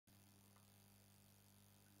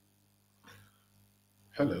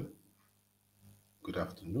Hello, good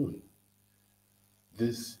afternoon.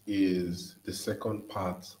 This is the second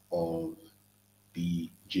part of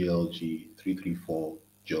the GLG 334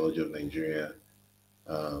 Geology of Nigeria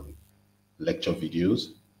um, lecture videos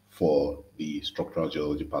for the structural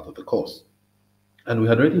geology part of the course. And we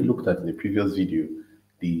had already looked at in the previous video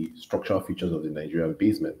the structural features of the Nigerian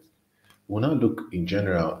basement. We'll now look in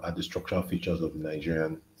general at the structural features of the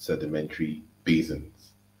Nigerian sedimentary basins.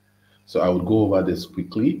 So I would go over this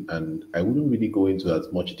quickly and I wouldn't really go into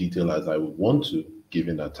as much detail as I would want to,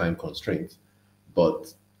 given our time constraints.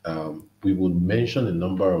 But we will mention a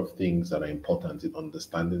number of things that are important in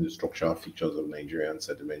understanding the structural features of Nigerian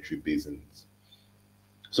sedimentary basins.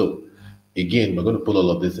 So again, we're going to put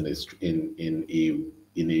all of this in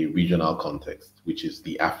a regional context, which is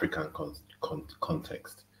the African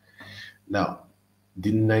context. Now,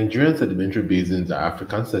 the Nigerian sedimentary basins are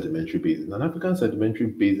African sedimentary basins, and African sedimentary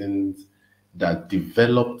basins that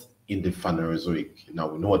developed in the Phanerozoic. Now,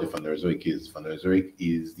 we know what the Phanerozoic is. Phanerozoic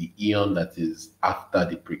is the eon that is after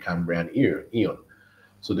the Precambrian eon.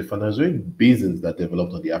 So the Phanerozoic basins that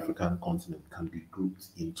developed on the African continent can be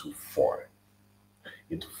grouped into four.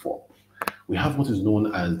 We have what is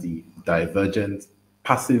known as the divergent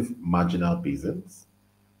passive marginal basins,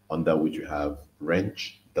 under which we have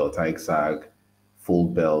wrench, deltaic sag,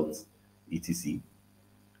 fold belt, etc.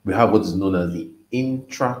 We have what is known as the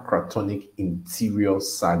intracratonic interior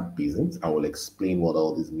sag basins. I will explain what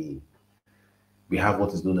all this means. We have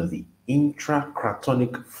what is known as the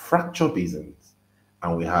intracratonic fracture basins,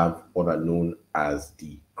 and we have what are known as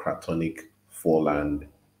the cratonic foreland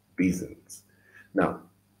basins. Now,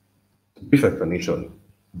 brief explanation.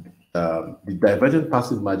 The divergent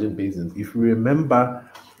passive margin basins, if you remember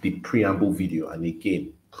the preamble video, and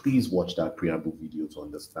again, please watch that preamble video to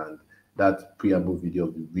understand that preamble video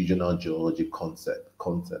of the regional geology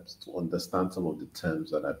concepts to understand some of the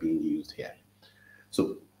terms that are being used here.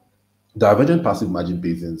 So divergent passive margin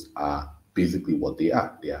basins are basically what they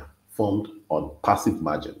are. They are formed on passive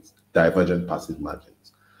margins, divergent passive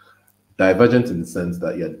margins. Divergent in the sense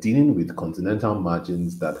that you're dealing with continental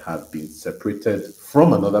margins that have been separated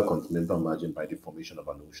from another continental margin by the formation of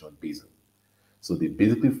an ocean basin. So they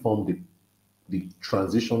basically form the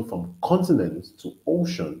transition from continent to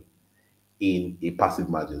ocean in a passive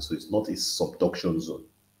margin. So it's not a subduction zone.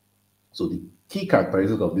 So the key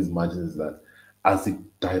characteristic of these margins is that as the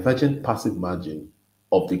divergent passive margin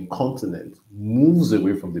of the continent moves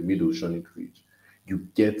away from the mid-oceanic ridge, you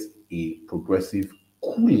get a progressive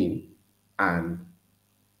cooling and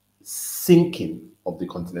sinking of the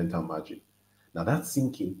continental margin. Now that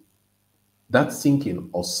sinking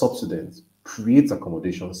or subsidence creates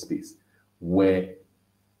accommodation space where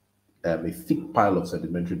a thick pile of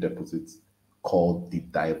sedimentary deposits called the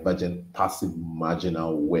divergent passive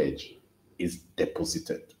marginal wedge is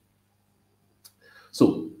deposited.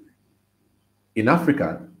 So in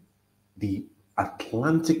Africa, the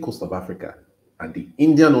Atlantic coast of Africa and the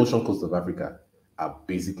Indian Ocean coast of Africa are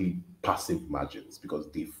basically passive margins because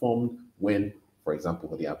they formed when, for example,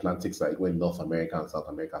 for the Atlantic side, when North America and South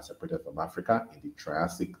America are separated from Africa in the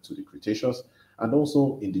Triassic to the Cretaceous, and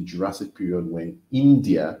also in the Jurassic period when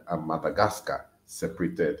India and Madagascar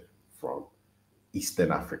separated from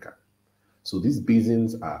Eastern Africa. So these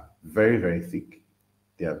basins are very, very thick.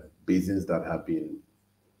 They are basins that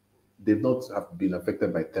they've not have been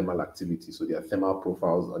affected by thermal activity. So their thermal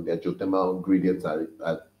profiles and their geothermal gradients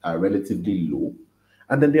are relatively low.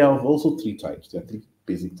 And then there are also three types. There are three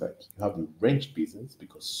basic types. You have the wrench basins,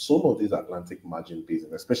 because some of these Atlantic margin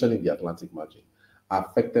basins, especially in the Atlantic margin, are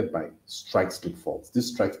affected by strike slip faults. These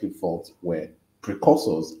strike slip faults were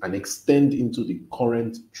precursors and extend into the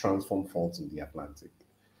current transform faults in the Atlantic.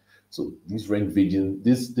 So these wrench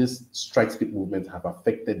basins, this strike slip movements have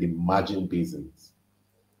affected the margin basins.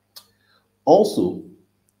 Also,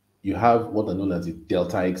 you have what are known as the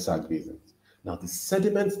deltaic sag basins. Now, the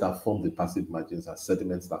sediments that form the passive margins are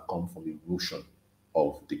sediments that come from erosion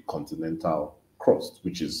of the continental crust,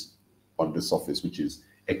 which is on the surface, which is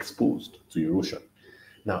exposed to erosion.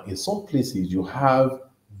 Now, in some places, you have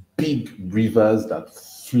big rivers that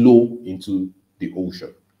flow into the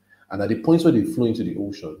ocean. And at the points where they flow into the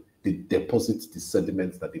ocean, they deposit the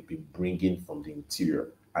sediments that they've been bringing from the interior,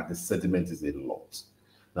 and the sediment is a lot.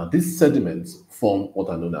 Now, these sediments form what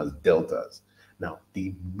are known as deltas. Now,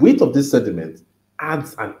 the weight of this sediment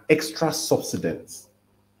adds an extra subsidence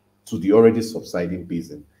to the already subsiding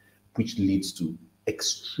basin, which leads to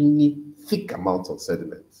extremely thick amounts of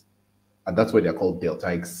sediment. And that's why they're called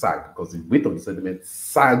deltaic sag, because the weight of the sediment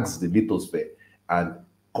sags the lithosphere and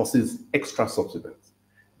causes extra subsidence.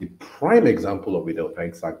 The prime example of a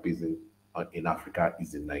deltaic sag basin in Africa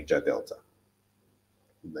is the Niger Delta.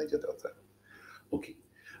 Niger Delta. Okay.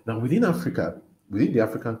 Now, within Africa, within the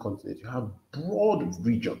African continent, you have broad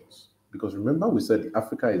regions. Because remember, we said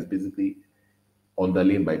Africa is basically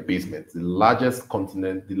underlain by basements, the largest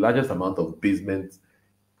continent, the largest amount of basements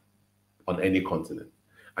on any continent.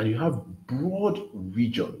 And you have broad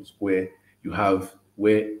regions where you have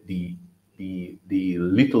where the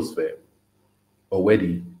lithosphere or where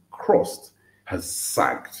the crust has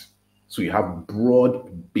sagged. So you have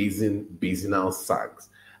broad basinal sags.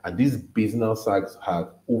 And these basinal sags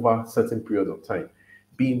have, over certain period of time,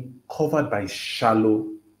 been covered by shallow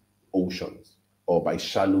oceans or by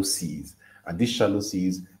shallow seas. And these shallow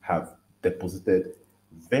seas have deposited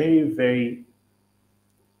very, very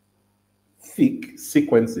thick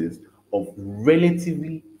sequences of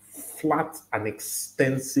relatively flat and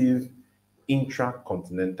extensive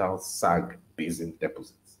intracontinental sag basin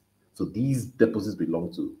deposits. So these deposits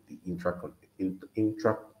belong to the intracratonic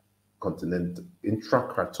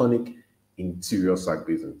interior sag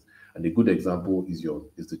basins. And a good example is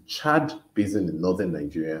the Chad Basin in northern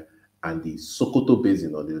Nigeria and the Sokoto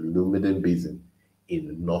Basin or the Lumidan Basin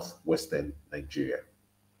in northwestern Nigeria.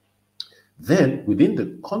 Then within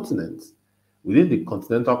the continent, within the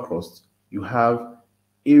continental crust, you have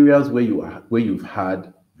areas where you've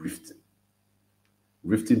had rifting.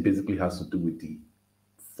 Rifting basically has to do with the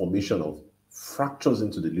formation of fractures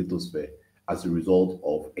into the lithosphere as a result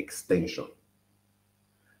of extension.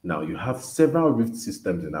 Now, you have several rift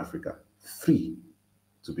systems in Africa, 3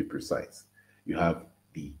 to be precise. You have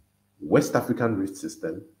the West African rift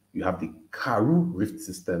system, you have the Karoo rift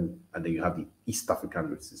system, and then you have the East African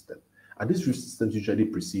rift system. And these rift systems usually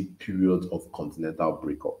precede periods of continental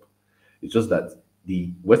breakup. It's just that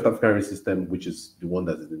the West African rift system, which is the one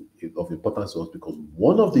that is of importance to us, because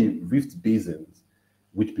one of the rift basins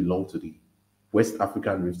which belong to the West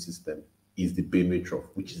African rift system is the Benue Trough,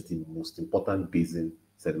 which is the most important basin,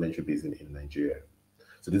 sedimentary basin in Nigeria.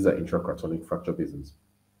 So these are intracratonic fracture basins.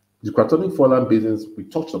 The cratonic foreland basins, we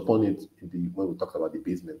touched upon it when we talked about the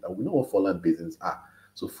basement, and we know what foreland basins are.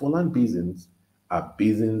 So foreland basins are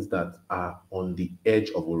basins that are on the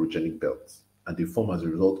edge of orogenic belts, and they form as a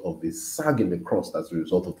result of the sag in the crust as a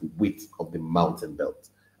result of the weight of the mountain belt.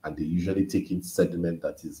 And they usually take in sediment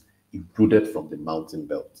that is eroded from the mountain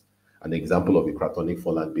belt. An example of a cratonic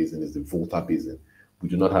foreland basin is the Volta Basin. We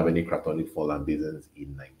do not have any cratonic foreland basins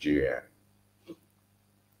in Nigeria.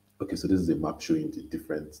 Okay, so this is a map showing the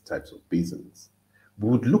different types of basins. We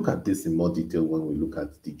would look at this in more detail when we look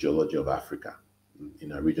at the geology of Africa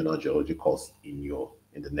in a regional geology course in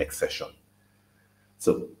the next session.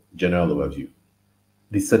 So, general overview.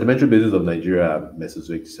 The sedimentary basins of Nigeria are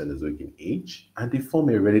Mesozoic to Cenozoic in age, and they form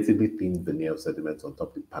a relatively thin veneer of sediments on top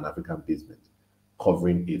of the Pan-African basement,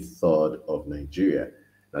 covering a third of Nigeria.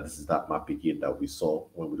 Now, this is that map again that we saw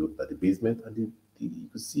when we looked at the basement, and you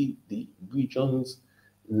can see the regions,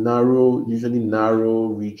 usually narrow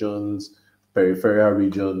regions, peripheral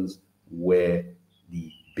regions, where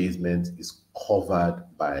the basement is covered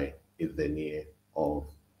by a veneer of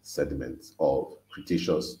sediments of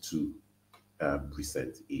Cretaceous to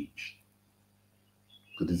recent age.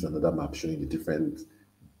 So this is another map showing the different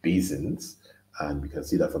basins, and we can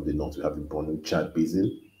see that from the north we have the Borno Chad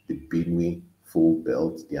Basin, the Benue Full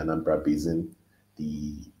Belt, the Anambra Basin,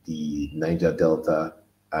 the Niger Delta,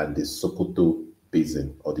 and the Sokoto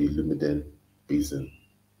Basin or the Lumidan Basin.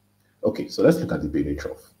 Okay, so let's look at the Benue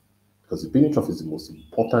Trough, because the Benue Trough is the most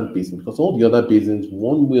important basin, because all the other basins,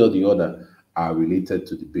 one way or the other, are related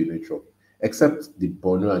to the Benue Trough, except the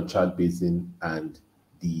Borno and Chad Basin and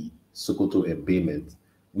the Sokoto embayment,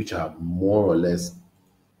 which are more or less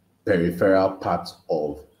peripheral parts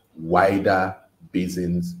of wider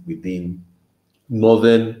basins within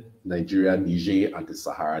northern Nigeria, Niger, and the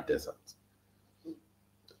Sahara Desert.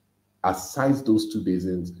 Aside those two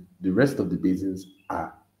basins, the rest of the basins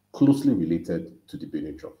are closely related to the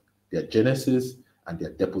Benue Trough. Their genesis and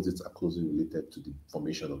their deposits are closely related to the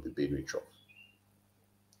formation of the Benue Trough.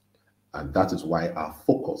 And that is why our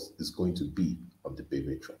focus is going to be on the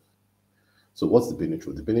Benue Trough. So what's the Benue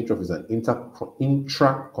Trough? The Benue Trough is an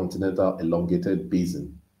intracontinental elongated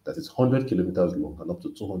basin that is 100 kilometers long and up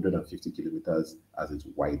to 250 kilometers as its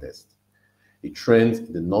widest. It trends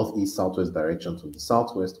in the northeast-southwest direction from the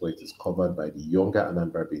southwest, where it is covered by the younger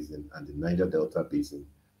Anambra Basin and the Niger Delta Basin,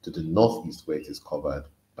 to the northeast, where it is covered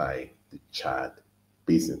by the Chad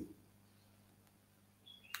Basin.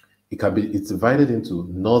 It's divided into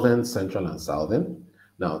northern, central, and southern.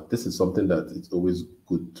 Now, this is something that it's always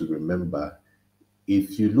good to remember.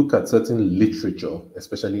 If you look at certain literature,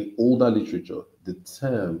 especially older literature, the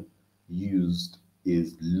term used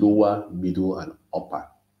is lower, middle, and upper.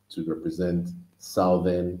 to represent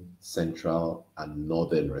southern, central, and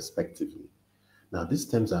northern, respectively. Now, these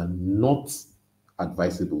terms are not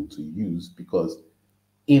advisable to use because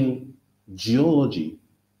in geology,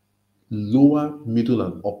 lower, middle,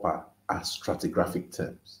 and upper are stratigraphic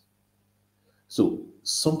terms. So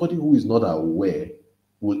somebody who is not aware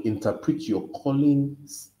will interpret your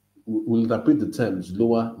callings, will interpret the terms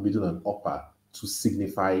lower, middle, and upper to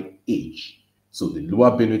signify age. So the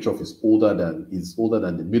lower Benue Trough is older than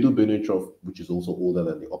the middle Benue Trough, which is also older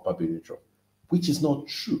than the upper Benue Trough, which is not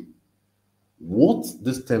true. What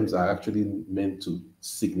these terms are actually meant to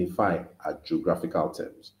signify are geographical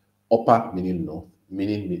terms. Upper meaning north,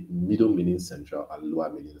 meaning middle meaning central, and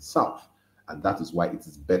lower meaning south. And that is why it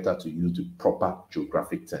is better to use the proper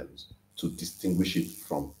geographic terms to distinguish it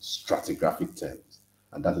from stratigraphic terms.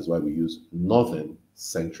 And that is why we use northern,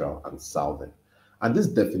 central, and southern. And this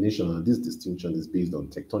definition and this distinction is based on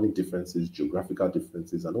tectonic differences, geographical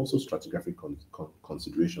differences, and also stratigraphic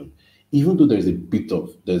consideration. Even though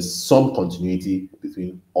there's some continuity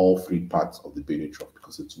between all three parts of the Benue Trough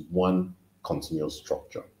because it's one continuous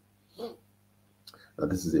structure. Now,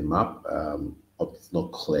 this is a map. It's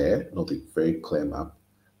not clear, not a very clear map,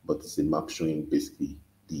 but it's a map showing basically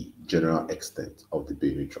the general extent of the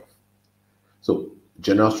Benue Trough. So,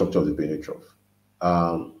 general structure of the Benue Trough.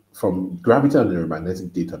 From gravity and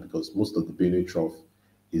aeromagnetic data, because most of the Benue Trough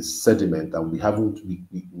is sediment, and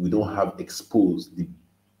we don't have exposed the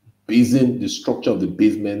basin, the structure of the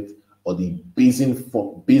basement, or the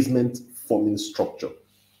basement forming structure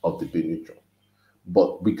of the Benue Trough.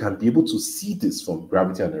 But we can be able to see this from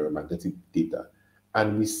gravity and aeromagnetic data,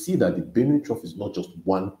 and we see that the Benue Trough is not just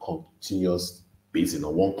one continuous basin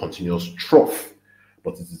or one continuous trough,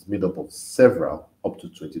 but it is made up of several, up to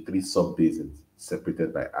 23 sub-basins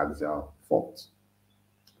separated by axial faults.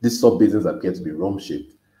 These sub-basins appear to be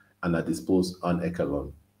rhomb-shaped and are disposed en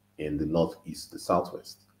echelon in the northeast, the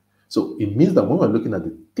southwest. So it means that when we're looking at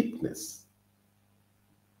the thickness,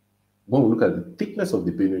 when we look at the thickness of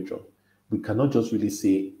the Benue Trough, we cannot just really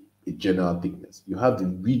say a general thickness. You have the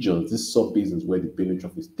regions, these sub-basins where the Benue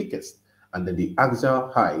Trough is thickest, and then the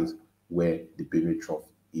axial highs where the Benue Trough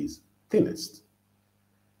is thinnest.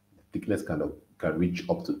 The thickness can reach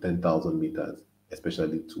up to 10,000 meters,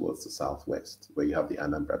 especially towards the southwest, where you have the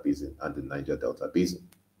Anambra Basin and the Niger Delta Basin.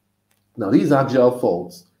 Now, these axial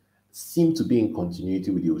faults seem to be in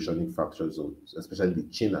continuity with the oceanic fracture zones, especially the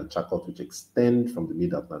Chin and Charcot, which extend from the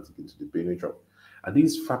mid-Atlantic into the Benue Trough. And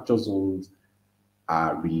these fracture zones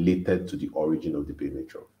are related to the origin of the Benue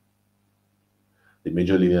Trough. The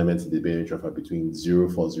major lineaments in the Benue Trough are between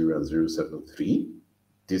 040 and 073.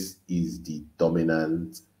 This is the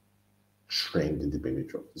dominant trend in the Benue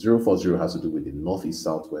Trough. 040 has to do with the northeast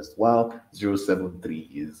southwest, while 073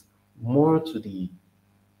 is more to the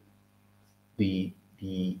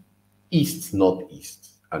east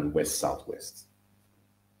northeast and west southwest.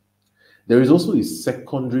 There is also a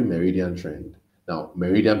secondary meridian trend. Now,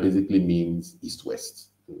 meridian basically means east-west.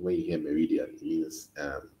 When you hear meridian, it means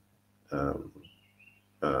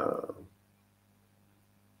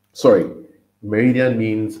meridian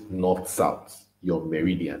means north-south. Your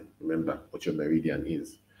meridian, remember what your meridian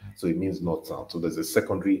is. So it means north-south. So there's a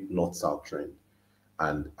secondary north-south trend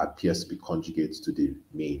and appears to be conjugate to the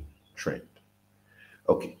main trend.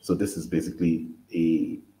 Okay, so this is basically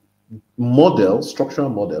a model, structural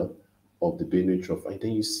model of the Benue Trough. And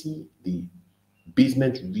then you see the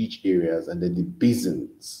basement ridge areas and then the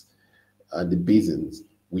basins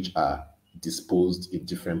which are disposed in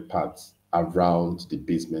different parts around the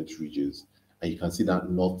basement ridges. And you can see that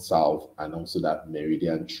north-south and also that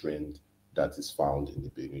meridian trend that is found in the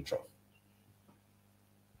Benue Trough.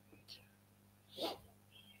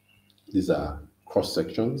 These are cross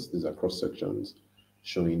sections. These are cross sections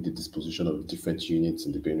showing the disposition of different units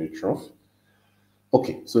in the Benue Trough.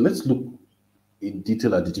 Okay, so let's look in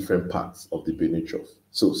detail at the different parts of the Benue Trough.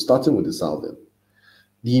 So starting with the southern.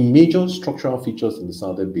 The major structural features in the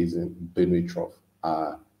southern basin Benue Trough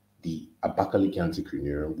are the Abakaliki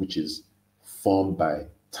anticlinarium, which is formed by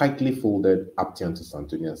tightly folded Aptian to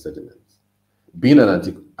Santonian sediments. Being an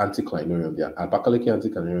anticlinarium, the Abakaliki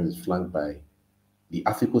anticlinarium is flanked by the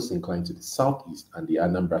Africo syncline to the southeast and the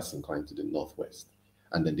Anambra syncline to the northwest.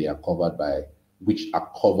 And then they are covered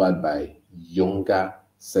by younger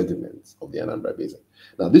sediments of the Anambra Basin.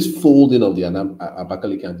 Now, this folding of the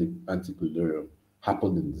Abakaliki anticlinarium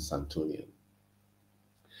happened in the Santonian.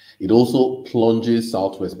 It also plunges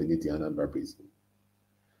southwest beneath the Anambra Basin.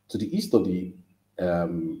 To the east of the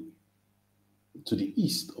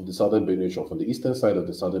southern Benue Trough, on the eastern side of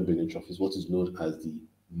the southern Benue Trough, is what is known as the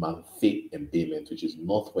Manfe embayment, which is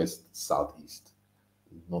northwest southeast.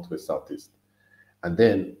 And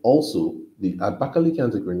then also the Abakaliki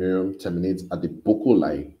anticlinarium terminates at the Boko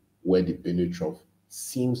line where the Benue Trough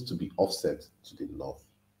seems to be offset to the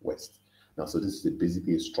northwest. Now, so this is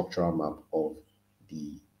basically a structural map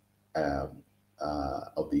um,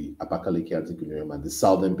 of the Abakaliki anticlinarium and the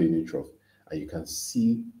southern Benue Trough, and you can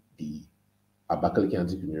see the Abakaliki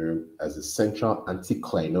anticlinarium as a central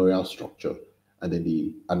anticlinorial structure, and then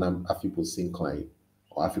the Afiko-syncline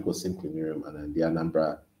or Africo-synclinarium, and then the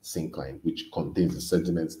Anambra syncline, which contains the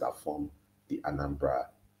sediments that form the Anambra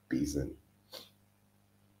Basin.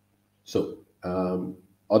 So,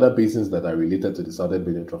 other basins that are related to the southern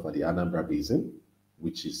Benue Trough are the Anambra Basin,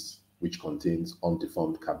 which contains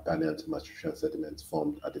undeformed Campanian to Maastrichtian sediments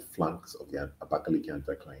formed at the flanks of the Abakaliki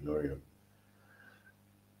anticlinorium.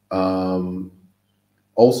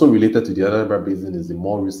 Also related to the Anambra Basin is the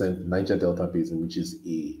more recent Niger Delta Basin, which is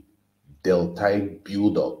a deltaic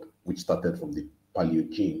buildup which started from the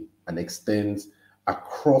Paleogene and extends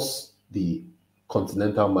across the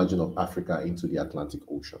continental margin of Africa into the Atlantic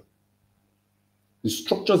Ocean. The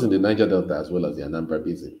structures in the Niger Delta as well as the Anambra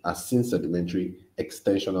Basin are seen sedimentary,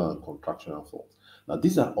 extensional, and contractional faults. Now,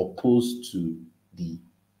 these are opposed to the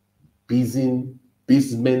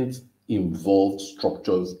basement-involved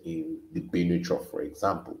structures in the Benue Trough, for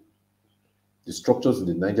example. The structures in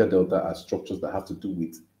the Niger Delta are structures that have to do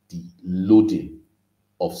with the loading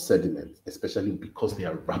of sediment, especially because they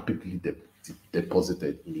are rapidly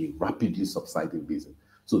deposited in a rapidly subsiding basin.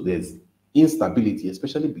 So there's instability,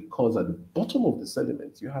 especially because at the bottom of the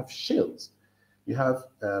sediment, you have shales. You have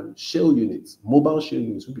shale units, mobile shale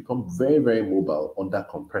units, who become very, very mobile under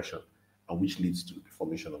compression, and which leads to the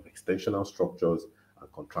formation of extensional structures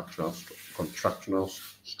and contractional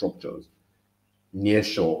structures near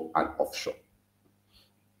shore and offshore.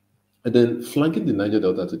 And then flanking the Niger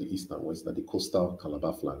Delta to the east and west are the coastal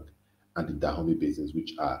Calabar flank and the Dahomey basins,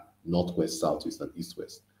 which are northwest, southwest, and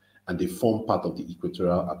east-west. And they form part of the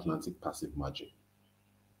equatorial Atlantic passive margin.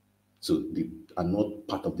 So they are not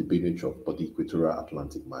part of the Benue Trough, but the equatorial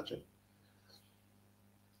Atlantic margin.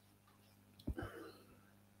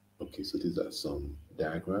 Okay, so these are some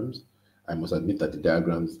diagrams. I must admit that the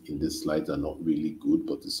diagrams in these slides are not really good,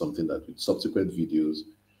 but it's something that with subsequent videos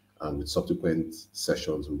and with subsequent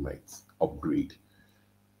sessions we might upgrade.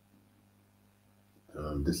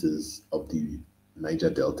 This is of the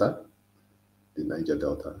Niger Delta. The Niger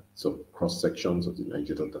Delta. So cross sections of the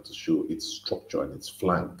Niger Delta to show its structure and its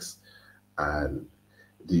flanks. And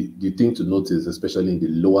the thing to notice, especially in the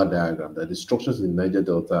lower diagram, that the structures in the Niger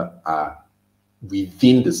Delta are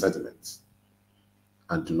within the sediments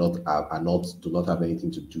and do not have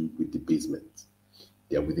anything to do with the basement.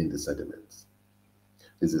 They are within the sediments.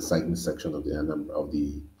 This is a second section of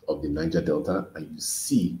the Niger Delta, and you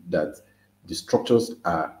see that the structures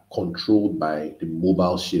are controlled by the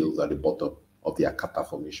mobile shales at the bottom of the Akata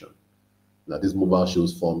Formation. Now, these mobile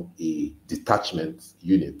shales form a detachment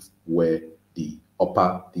unit where the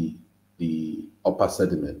upper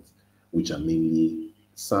sediments, which are mainly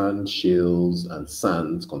sand, shales, and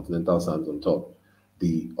sands, continental sands on top,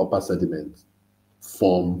 the upper sediments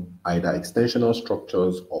form either extensional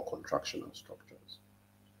structures or contractional structures.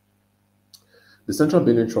 The central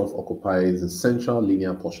Benue Trough occupies the central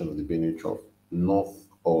linear portion of the Benue Trough, north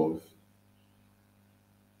of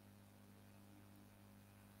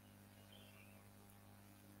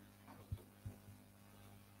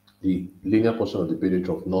the linear portion of the Benue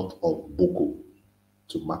Trough north of Boko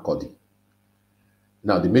to Makurdi.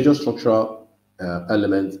 Now, the major structural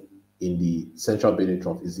element in the central Benue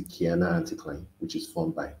Trough is the Kiana anticline, which is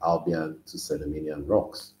formed by Albian to Sedimanian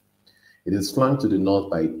rocks. It is flanked to the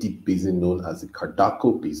north by a deep basin known as the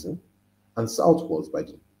Kardako Basin, and southwards by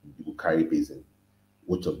the Bukari Basin,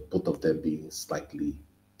 both of them being slightly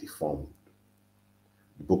deformed.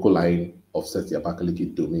 The Boko line offsets the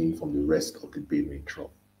Abakaliki domain from the rest of the Benue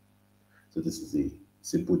Trough. So this is a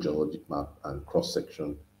simple geologic map and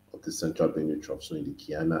cross-section of the central Benue Trough showing the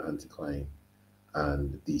Kiana anticline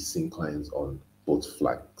and the synclines on both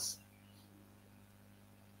flanks.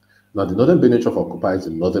 Now, the northern Benue Trough occupies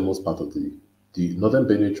the northernmost part of the northern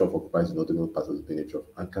Benue Trough occupies the northernmost part of the Benue Trough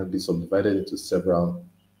and can be subdivided into several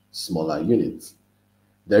smaller units.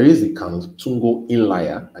 There is a Kantungo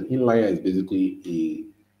inlier. An inlier is basically a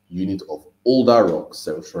unit of older rocks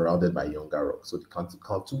surrounded by younger rocks. So the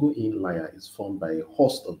Kantungo inlier is formed by a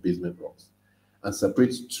host of basement rocks and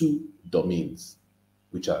separates two domains,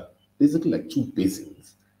 which are basically like two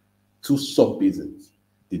basins, two sub-basins.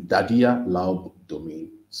 The Dadia Laub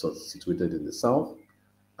domain, so situated in the south,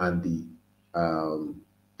 and the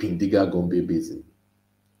Pindiga Gombe Basin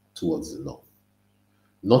towards the north.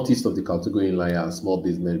 Northeast of the Kaltugo inlier are small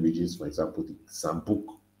basement ridges, for example, the Sambuk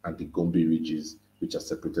and the Gombe ridges, which are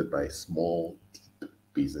separated by small, deep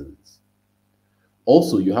basins.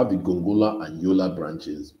 Also, you have the Gongola and Yola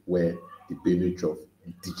branches, where the Benue Trough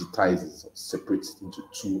digitizes or separates into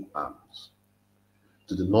two arms.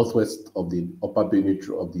 To the northwest of the upper Benue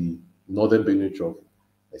Trough, of the northern Benue Trough,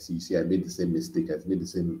 as you see, I made the same mistake, I made the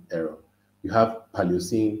same error. You have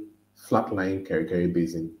Paleocene flatline Kerikeri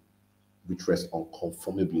Basin, which rests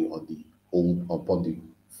unconformably upon the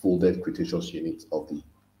folded Cretaceous units of the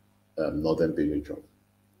northern Benue Trough.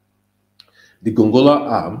 The Gongola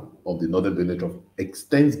arm of the northern Benue Trough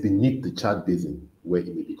extends beneath the Chad Basin, where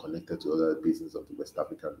it may be connected to other basins of the West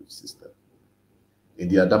African Rift System. In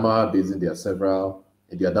the Adamawa Basin, there are several.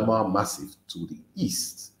 In the Adamawa Massif to the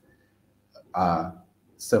east are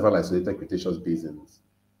several isolated Cretaceous basins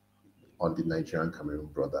on the Nigerian-Cameroon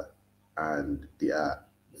border, and they are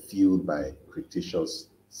fueled by Cretaceous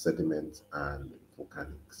sediment and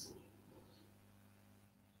volcanics.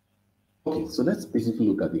 Okay, so let's basically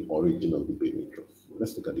look at the origin of the Benue Trough.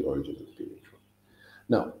 Let's look at the origin of the Benue Trough.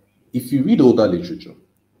 Now, if you read older literature,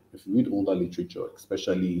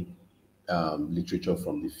 especially literature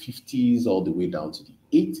from the 50s all the way down to the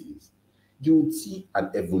 80s, you would see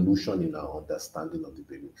an evolution in our understanding of the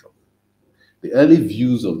Benue Trough. The early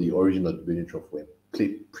views of the origin of the Benue Trough were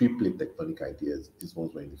pre-plate tectonic ideas. These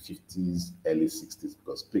ones were in the 50s, early 60s,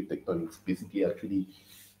 because plate tectonics basically actually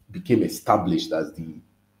became established as the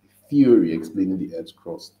theory explaining the Earth's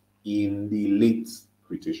crust in the late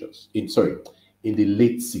Cretaceous, in the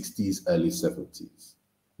late 60s, early 70s,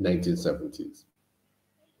 1970s.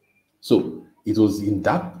 So it was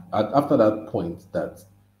after that point that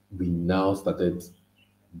we now started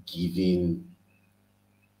giving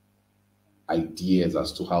ideas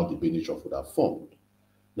as to how the Benue Trough would have formed.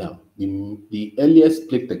 Now, the earliest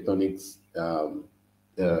plate tectonics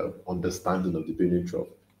understanding of the Benue Trough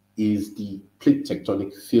is the plate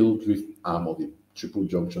tectonic field rift arm of the triple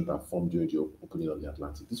junction that formed during the opening of the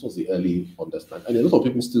Atlantic. This was the early understanding, and a lot of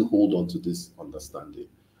people still hold on to this understanding.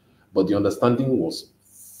 But the understanding was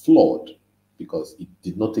flawed because it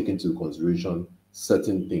did not take into consideration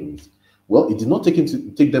certain things. Well, it did not take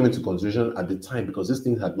them into consideration at the time because these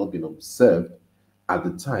things had not been observed at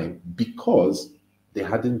the time because there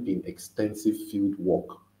hadn't been extensive field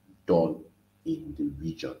work done in the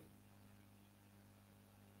region.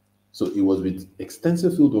 So it was with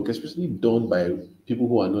extensive field work, especially done by people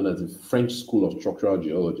who are known as the French School of Structural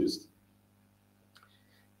Geologists,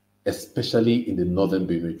 especially in the northern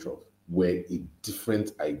Benue Trough, where a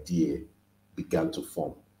different idea began to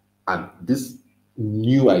form. And these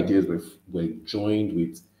new ideas were joined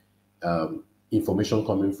with information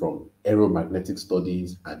coming from aeromagnetic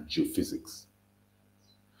studies and geophysics.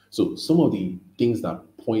 So some of the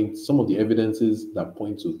evidences that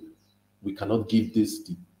point to, we cannot give this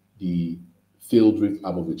the field rift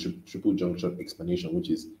arm of the triple junction explanation, which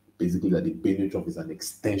is basically that the Benue Trough is an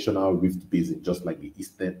extensional rift basin, just like the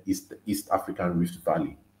East African Rift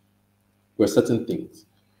Valley, where certain things,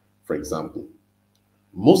 for example,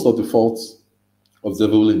 most of the faults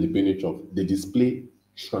observable in the Benue Trough, they display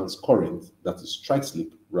transcurrent, that is strike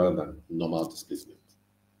slip, rather than normal displacement.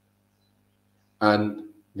 And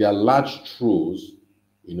there are large throws,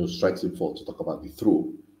 strike slip fault, to talk about the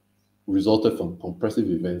throw, resulted from compressive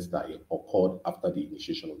events that occurred after the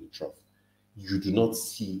initiation of the trough. You do not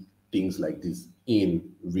see things like this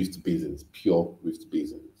in rift basins, pure rift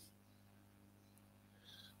basins.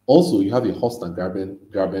 Also, you have a host and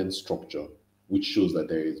graben structure, which shows that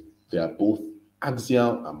there are both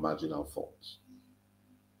axial and marginal faults.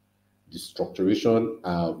 The structuration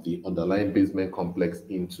of the underlying basement complex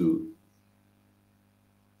into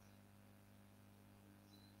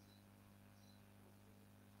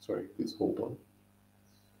please hold on.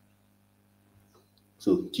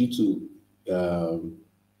 So due to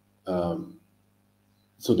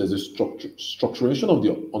so there's a structuration of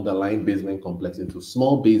the underlying basement complex into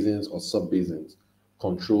small basins or sub-basins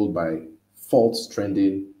controlled by faults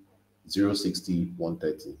trending 060,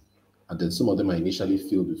 130. And then some of them are initially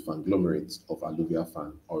filled with conglomerates of alluvial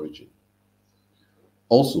fan origin.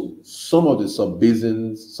 Also, some of the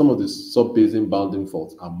sub-basin bounding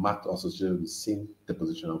faults are marked associated with same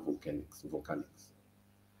depositional volcanics.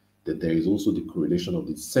 Then there is also the correlation of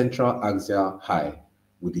the central axial high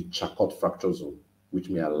with the Charcot fracture zone, which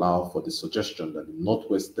may allow for the suggestion that the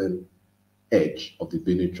northwestern edge of the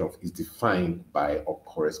Benue Trough is defined by or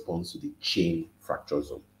corresponds to the chain fracture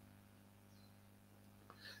zone.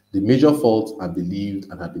 The major faults are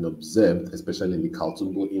believed and have been observed, especially in the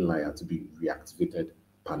Kaltungo inlier, to be reactivated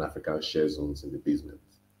Pan-African shear zones in the basement.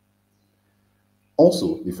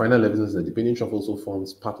 Also, the final evidence that the Benue Trough also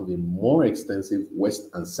forms part of a more extensive West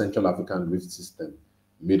and Central African rift system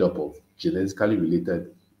made up of genetically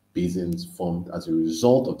related basins formed as a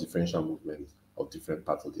result of differential movement of different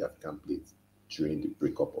parts of the African plate during the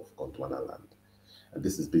breakup of Gondwana land. And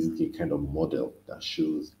this is basically a kind of model that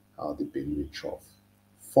shows how the Benue Trough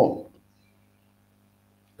formed.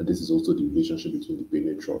 And this is also the relationship between the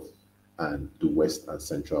Benue Trough and the West and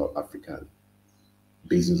Central African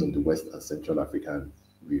basins of the West and Central African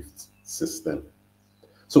rift system.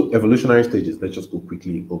 So evolutionary stages, let's just go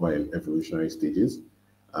quickly over evolutionary stages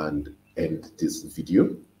and end this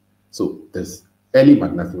video. So there's early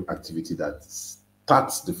magmatic activity that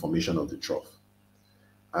starts the formation of the trough.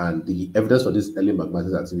 And the evidence for this early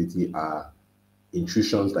magmatic activity are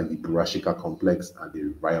intrusions like the Burashika complex and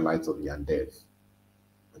the rhyolites of Yandev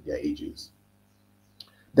and their ages.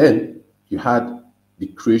 Then you had the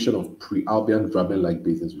creation of pre-Albian graben-like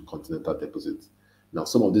basins with continental deposits. Now,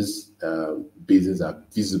 some of these basins are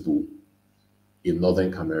visible in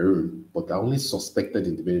northern Cameroon, but they're only suspected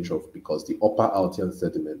in the Benue Trough because the upper Altian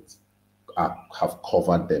sediments have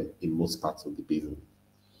covered them in most parts of the basin.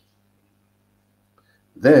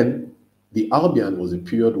 Then, the Albian was a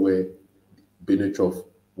period where Benue Trough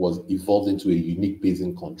was evolved into a unique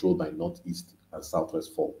basin controlled by northeast and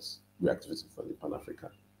southwest faults, reactivity from the Pan-African.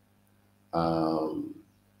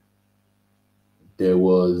 There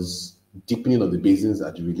was deepening of the basins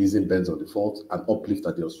at the releasing bends of the fault and uplift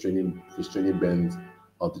at the restraining bends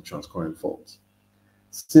of the transcurrent fault.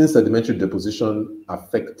 Since sedimentary deposition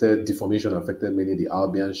deformation affected mainly the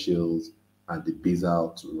Albian shales and the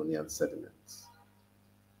basal Turonian sediments.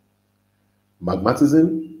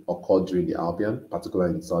 Magmatism occurred during the Albian,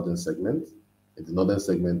 particularly in the southern segment. In the northern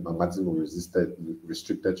segment, magmatism was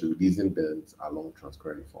restricted to releasing bends along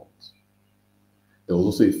transcurrent faults. There was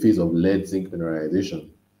also a phase of lead-zinc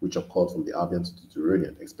mineralization, which occurred from the Albian to the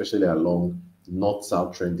Turonian, especially along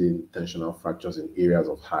north-south trending tensional fractures in areas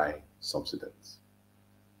of high subsidence.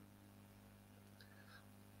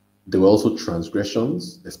 There were also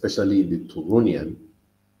transgressions, especially in the Turonian,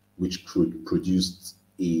 which produced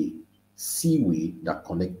a seaway that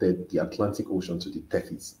connected the Atlantic Ocean to the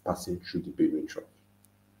Tethys, passing through the Benue Trough.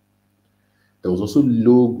 There was also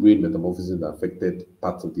low-grade metamorphism that affected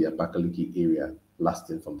parts of the Abakaliki area,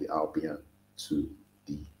 lasting from the Albian to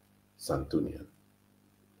the Santonian.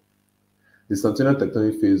 The Santonian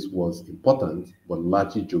tectonic phase was important, but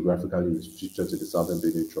largely geographically restricted to the southern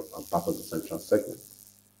Benue Trough and part of the central segment.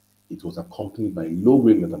 It was accompanied by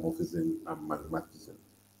low-grade metamorphism and magmatism.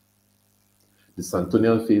 The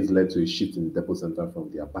Santonian phase led to a shift in the depot center from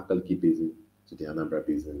the Abakaliki Basin to the Anambra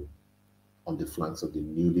Basin on the flanks of the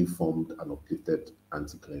newly formed and uplifted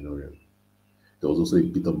Anticlinorian. There was also a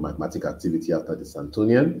bit of magmatic activity after the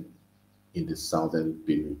Santonian in the southern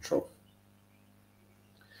Benue Trough.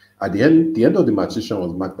 At the end of the matrition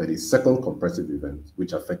was marked by the second compressive event,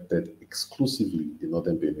 which affected exclusively the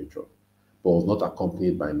northern Benue Trough, but was not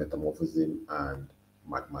accompanied by metamorphism and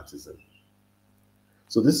magmatism.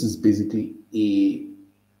 So this is basically a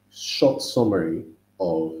short summary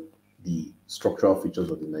of the structural features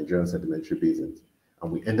of the Nigerian sedimentary basins,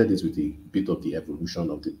 and we ended this with a bit of the evolution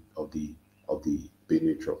of the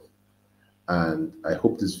Benue Trough. And I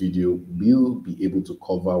hope this video will be able to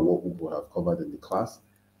cover what we will have covered in the class,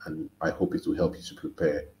 and I hope it will help you to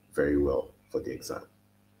prepare very well for the exam.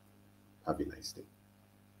 Have a nice day.